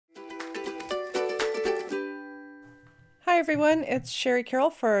everyone, it's Sherry Carroll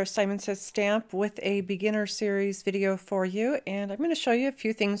for Simon Says Stamp with a beginner series video for you, and I'm going to show you a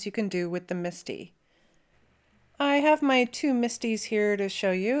few things you can do with the MISTI. I have my two MISTIs here to show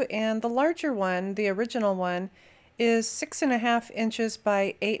you, and the larger one, the original one, is 6.5 inches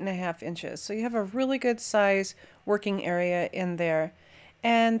by 8.5 inches. So you have a really good size working area in there.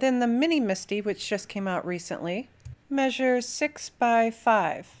 And then the mini MISTI, which just came out recently, measures 6 by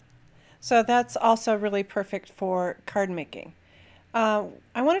 5. So that's also really perfect for card making. I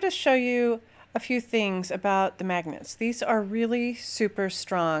wanted to show you a few things about the magnets. These are really super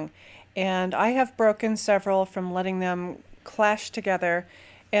strong, and I have broken several from letting them clash together.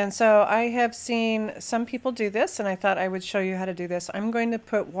 And so I have seen some people do this, and I thought I would show you how to do this. I'm going to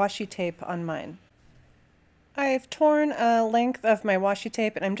put washi tape on mine. I've torn a length of my washi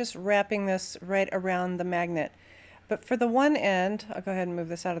tape, and I'm just wrapping this right around the magnet. But for the one end, I'll go ahead and move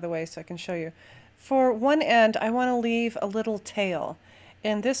this out of the way so I can show you. For one end, I want to leave a little tail,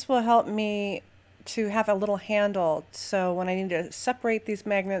 and this will help me to have a little handle. So when I need to separate these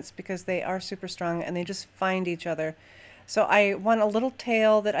magnets, because they are super strong and they just find each other. So I want a little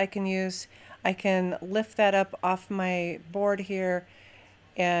tail that I can use. I can lift that up off my board here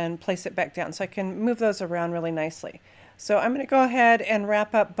and place it back down. So I can move those around really nicely. So I'm going to go ahead and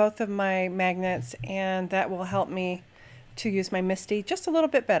wrap up both of my magnets, and that will help me to use my MISTI just a little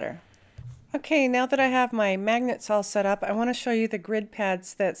bit better. Okay, now that I have my magnets all set up, I want to show you the grid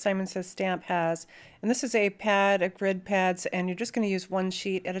pads that Simon Says Stamp has. And this is a pad of grid pads, and you're just going to use one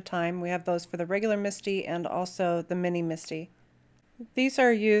sheet at a time. We have those for the regular MISTI and also the mini MISTI. These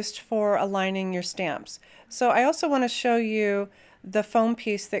are used for aligning your stamps. So I also want to show you the foam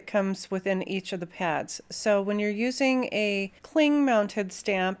piece that comes within each of the pads. So when you're using a cling mounted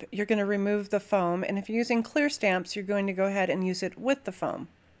stamp, you're going to remove the foam, and if you're using clear stamps, you're going to go ahead and use it with the foam.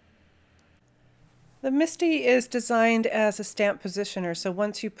 The MISTI is designed as a stamp positioner, so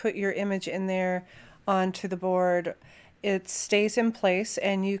once you put your image in there onto the board, it stays in place,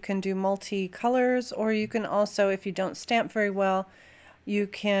 and you can do multi-colors, or you can also, if you don't stamp very well, you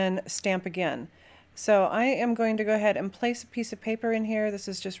can stamp again. So I am going to go ahead and place a piece of paper in here. This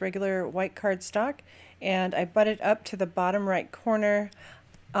is just regular white cardstock, and I butt it up to the bottom right corner.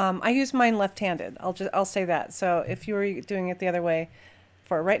 I use mine left-handed. I'll say that. So if you were doing it the other way,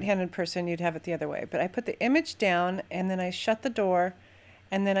 for a right-handed person, you'd have it the other way. But I put the image down, and then I shut the door,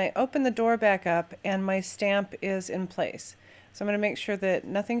 and then I open the door back up, and my stamp is in place. So I'm going to make sure that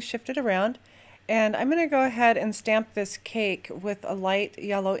nothing's shifted around, and I'm going to go ahead and stamp this cake with a light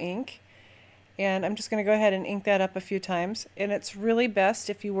yellow ink. And I'm just going to go ahead and ink that up a few times. And it's really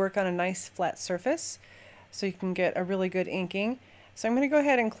best if you work on a nice flat surface so you can get a really good inking. So I'm going to go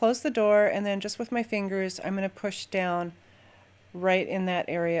ahead and close the door, and then just with my fingers I'm going to push down right in that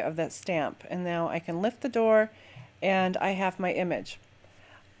area of that stamp. And now I can lift the door, and I have my image.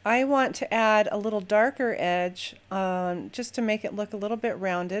 I want to add a little darker edge just to make it look a little bit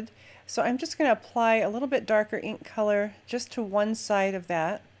rounded. So I'm just going to apply a little bit darker ink color just to one side of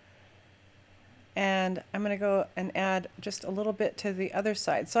that. And I'm going to go and add just a little bit to the other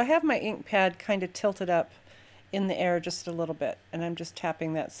side. So I have my ink pad kind of tilted up in the air just a little bit, and I'm just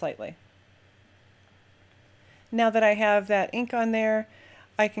tapping that slightly. Now that I have that ink on there,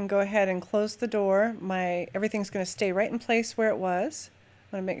 I can go ahead and close the door. Everything's going to stay right in place where it was.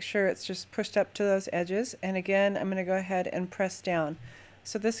 I'm going to make sure it's just pushed up to those edges, and again I'm going to go ahead and press down.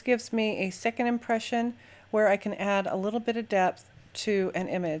 So this gives me a second impression where I can add a little bit of depth to an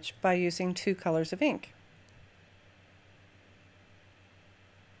image by using two colors of ink.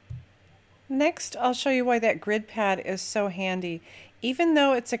 Next, I'll show you why that grid pad is so handy. Even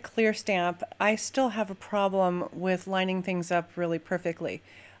though it's a clear stamp, I still have a problem with lining things up really perfectly.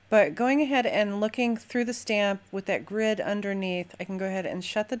 But going ahead and looking through the stamp with that grid underneath, I can go ahead and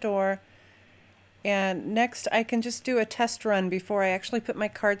shut the door. And next I can just do a test run before I actually put my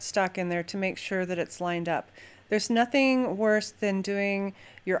cardstock in there to make sure that it's lined up. There's nothing worse than doing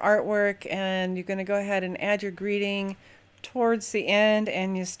your artwork and you're going to go ahead and add your greeting towards the end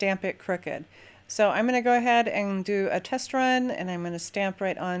and you stamp it crooked. So I'm going to go ahead and do a test run, and I'm going to stamp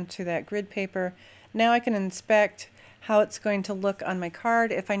right onto that grid paper. Now I can inspect how it's going to look on my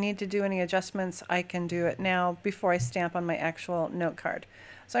card. If I need to do any adjustments, I can do it now before I stamp on my actual note card.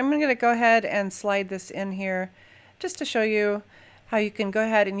 So I'm going to go ahead and slide this in here just to show you how you can go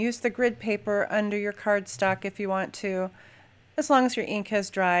ahead and use the grid paper under your cardstock if you want to, as long as your ink has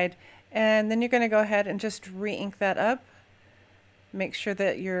dried. And then you're going to go ahead and just re-ink that up. Make sure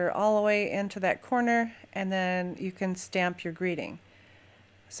that you're all the way into that corner, and then you can stamp your greeting.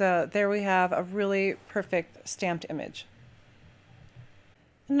 So there we have a really perfect stamped image.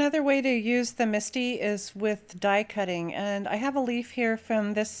 Another way to use the MISTI is with die cutting, and I have a leaf here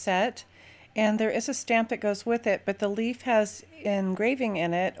from this set, and there is a stamp that goes with it, but the leaf has engraving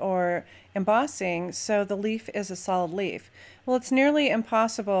in it or embossing, so the leaf is a solid leaf. Well, it's nearly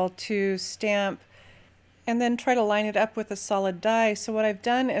impossible to stamp and then try to line it up with a solid die, so what I've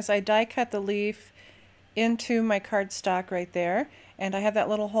done is I die cut the leaf into my cardstock right there, and I have that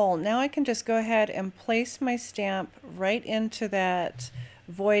little hole. Now I can just go ahead and place my stamp right into that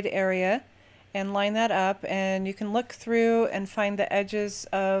void area and line that up, and you can look through and find the edges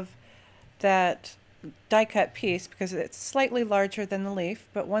of that die cut piece because it's slightly larger than the leaf.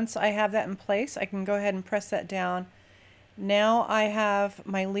 But once I have that in place, I can go ahead and press that down. Now I have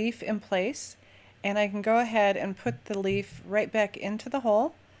my leaf in place, and I can go ahead and put the leaf right back into the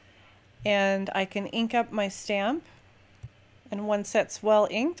hole, and I can ink up my stamp, and once that's well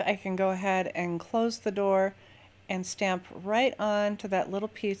inked, I can go ahead and close the door and stamp right onto that little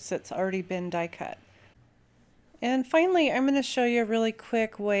piece that's already been die cut. And finally, I'm going to show you a really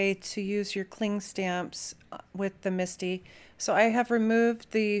quick way to use your cling stamps with the MISTI. So I have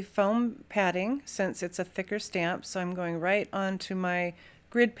removed the foam padding since it's a thicker stamp, so I'm going right onto my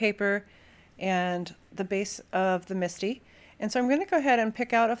grid paper and the base of the MISTI. And so I'm going to go ahead and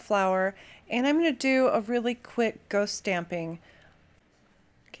pick out a flower, and I'm going to do a really quick ghost stamping.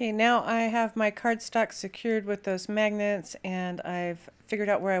 Okay, now I have my cardstock secured with those magnets, and I've figured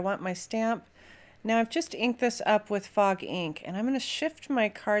out where I want my stamp. Now I've just inked this up with fog ink, and I'm going to shift my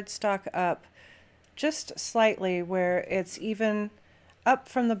cardstock up just slightly where it's even up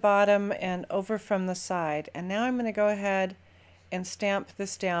from the bottom and over from the side. And now I'm going to go ahead and stamp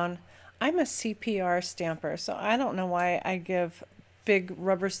this down. I'm a CPR stamper, so I don't know why I give big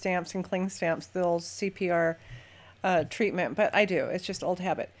rubber stamps and cling stamps the old CPR treatment, but I do. It's just old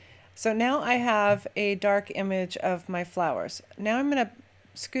habit. So now I have a dark image of my flowers. Now I'm going to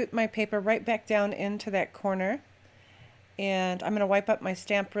scoot my paper right back down into that corner, and I'm going to wipe up my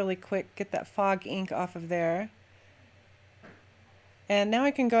stamp really quick, get that fog ink off of there. And now I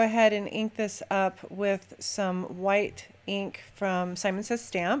can go ahead and ink this up with some white ink from Simon Says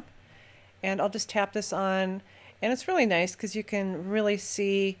Stamp, and I'll just tap this on, and it's really nice because you can really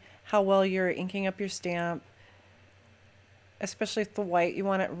see how well you're inking up your stamp. Especially with the white, you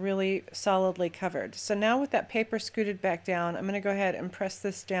want it really solidly covered. So now with that paper scooted back down, I'm going to go ahead and press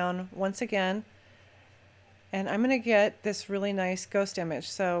this down once again, and I'm going to get this really nice ghost image.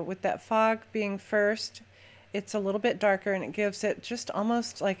 So with that fog being first, it's a little bit darker, and it gives it just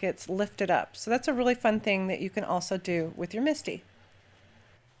almost like it's lifted up. So that's a really fun thing that you can also do with your MISTI.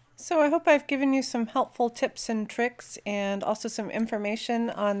 So I hope I've given you some helpful tips and tricks, and also some information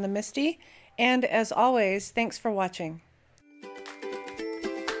on the MISTI. And as always, thanks for watching.